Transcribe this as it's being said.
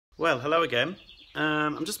Well, hello again.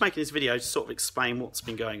 I'm just making this video to sort of explain what's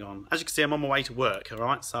been going on. As you can see, I'm on my way to work,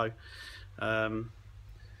 alright? So,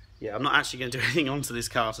 yeah, I'm not actually going to do anything onto this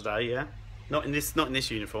car today, yeah? Not in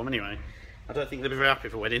this uniform, anyway. I don't think they'll be very happy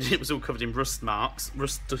for wedding. It was all covered in rust marks,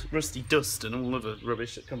 rusty dust and all other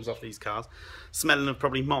rubbish that comes off these cars. Smelling of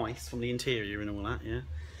probably mice from the interior and all that,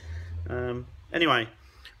 yeah? Anyway,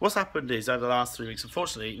 what's happened is over the last 3 weeks,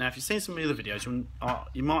 unfortunately, now if you've seen some of the other videos,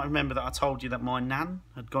 you might remember that I told you that my nan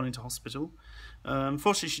had gone into hospital.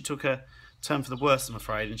 Unfortunately, she took a turn for the worse, I'm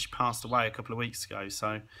afraid, and she passed away a couple of weeks ago.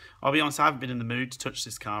 So I'll be honest, I haven't been in the mood to touch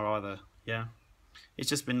this car either. Yeah, it's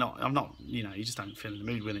just been I'm not, you know, you just don't feel in the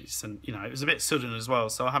mood when it's, and you know, it was a bit sudden as well,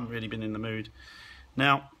 so I haven't really been in the mood.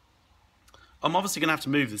 Now, I'm obviously going to have to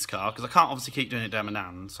move this car because I can't obviously keep doing it down my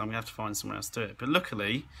nan, so I'm going to have to find somewhere else to do it. But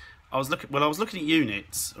luckily, I was looking at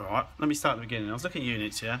units. All right, let me start at the beginning. I was looking at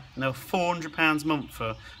units, yeah, and they were £400 a month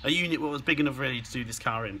for a unit that was big enough really to do this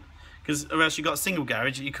car in. Because or else you got a single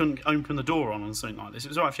garage that you couldn't open the door on something like this. It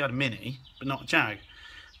was alright if you had a Mini, but not a Jag.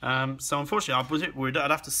 So unfortunately, I was a bit worried that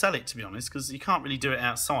I'd have to sell it, to be honest, because you can't really do it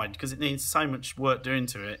outside because it needs so much work doing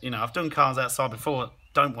to it. You know, I've done cars outside before,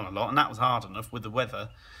 don't want a lot, and that was hard enough with the weather.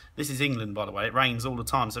 This is England, by the way. It rains all the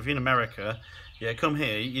time. So if you're in America, yeah, come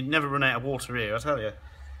here. You'd never run out of water here, I tell you.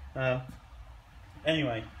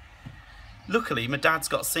 Anyway, luckily my dad's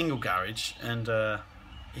got a single garage, and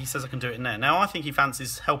he says I can do it in there. Now I think he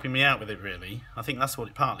fancies helping me out with it, really. I think that's what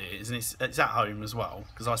it partly is, and it's at home as well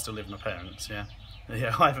because I still live with my parents. Yeah,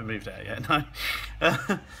 I haven't moved out yet.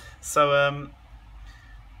 No. So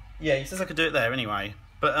yeah, he says I could do it there anyway.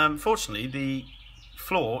 But fortunately, the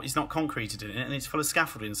floor is not concreted in it, and it's full of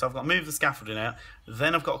scaffolding. So I've got to move the scaffolding out.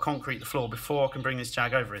 Then I've got to concrete the floor before I can bring this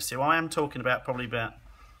Jag over here. So I am talking about probably about,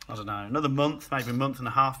 I don't know, another month, maybe a month and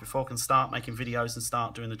a half before I can start making videos and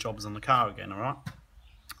start doing the jobs on the car again. All right.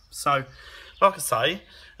 So, like I say,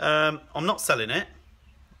 I'm not selling it,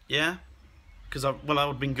 yeah, because I would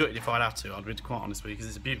have been gutted if I'd had to. I'd be quite honest with you, because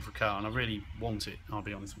it's a beautiful car and I really want it. I'll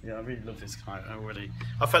be honest with you. I really love this car.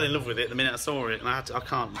 I fell in love with it the minute I saw it, and I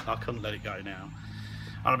couldn't let it go now.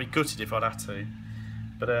 And I'd be gutted if I'd had to.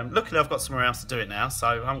 But luckily I've got somewhere else to do it now, so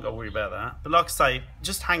I haven't got to worry about that. But like I say,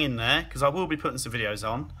 just hang in there, because I will be putting some videos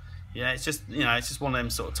on. Yeah, it's just, you know, it's just one of them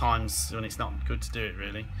sort of times when it's not good to do it,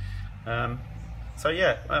 really. So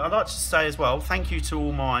yeah, I'd like to say as well, thank you to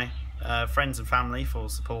all my friends and family for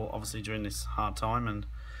support, obviously, during this hard time, and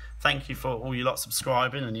thank you for all you lot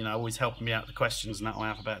subscribing and, you know, always helping me out with the questions and that I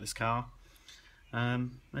have about this car.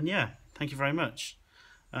 And yeah, thank you very much.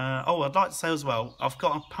 Oh, I'd like to say as well, I've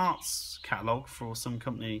got a parts catalogue for some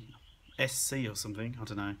company, SC or something, I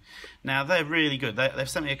don't know. Now, they're really good. They've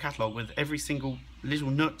sent me a catalogue with every single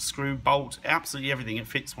little nut, screw, bolt, absolutely everything that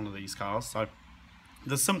fits one of these cars. So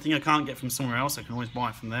there's something I can't get from somewhere else, I can always buy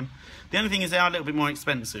it from them. The only thing is they are a little bit more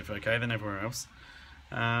expensive, okay, than everywhere else.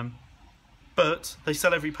 But they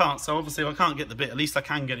sell every part, so obviously if I can't get the bit, at least I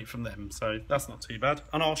can get it from them, so that's not too bad.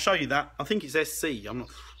 And I'll show you that. I think it's SC, I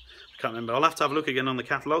can't remember. I'll have to have a look again on the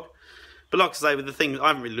catalogue. But like I say, with the thing, I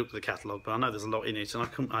haven't really looked at the catalogue, but I know there's a lot in it, and in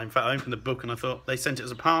fact, I opened the book and I thought they sent it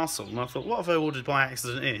as a parcel, and I thought, what have I ordered by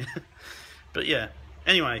accident here? But yeah,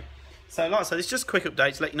 anyway, so like I said, it's just a quick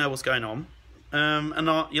update to let you know what's going on.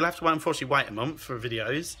 You'll have to unfortunately wait a month for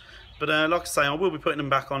videos, but like I say, I will be putting them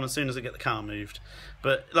back on as soon as I get the car moved.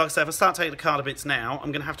 But like I say, if I start taking the car to bits now,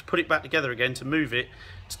 I'm going to have to put it back together again to move it,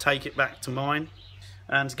 to take it back to mine,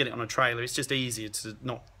 and to get it on a trailer. It's just easier to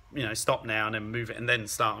not, you know, stop now and then move it and then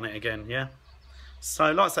start on it again, yeah?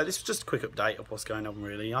 So like I say, this is just a quick update of what's going on,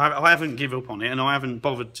 really. I haven't given up on it, and I haven't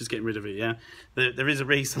bothered just getting rid of it, yeah? There is a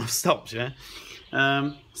reason I've stopped, yeah?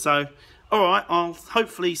 So, alright, I'll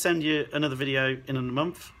hopefully send you another video in a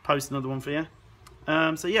month, post another one for you.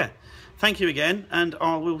 So yeah, thank you again, and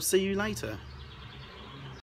I will see you later.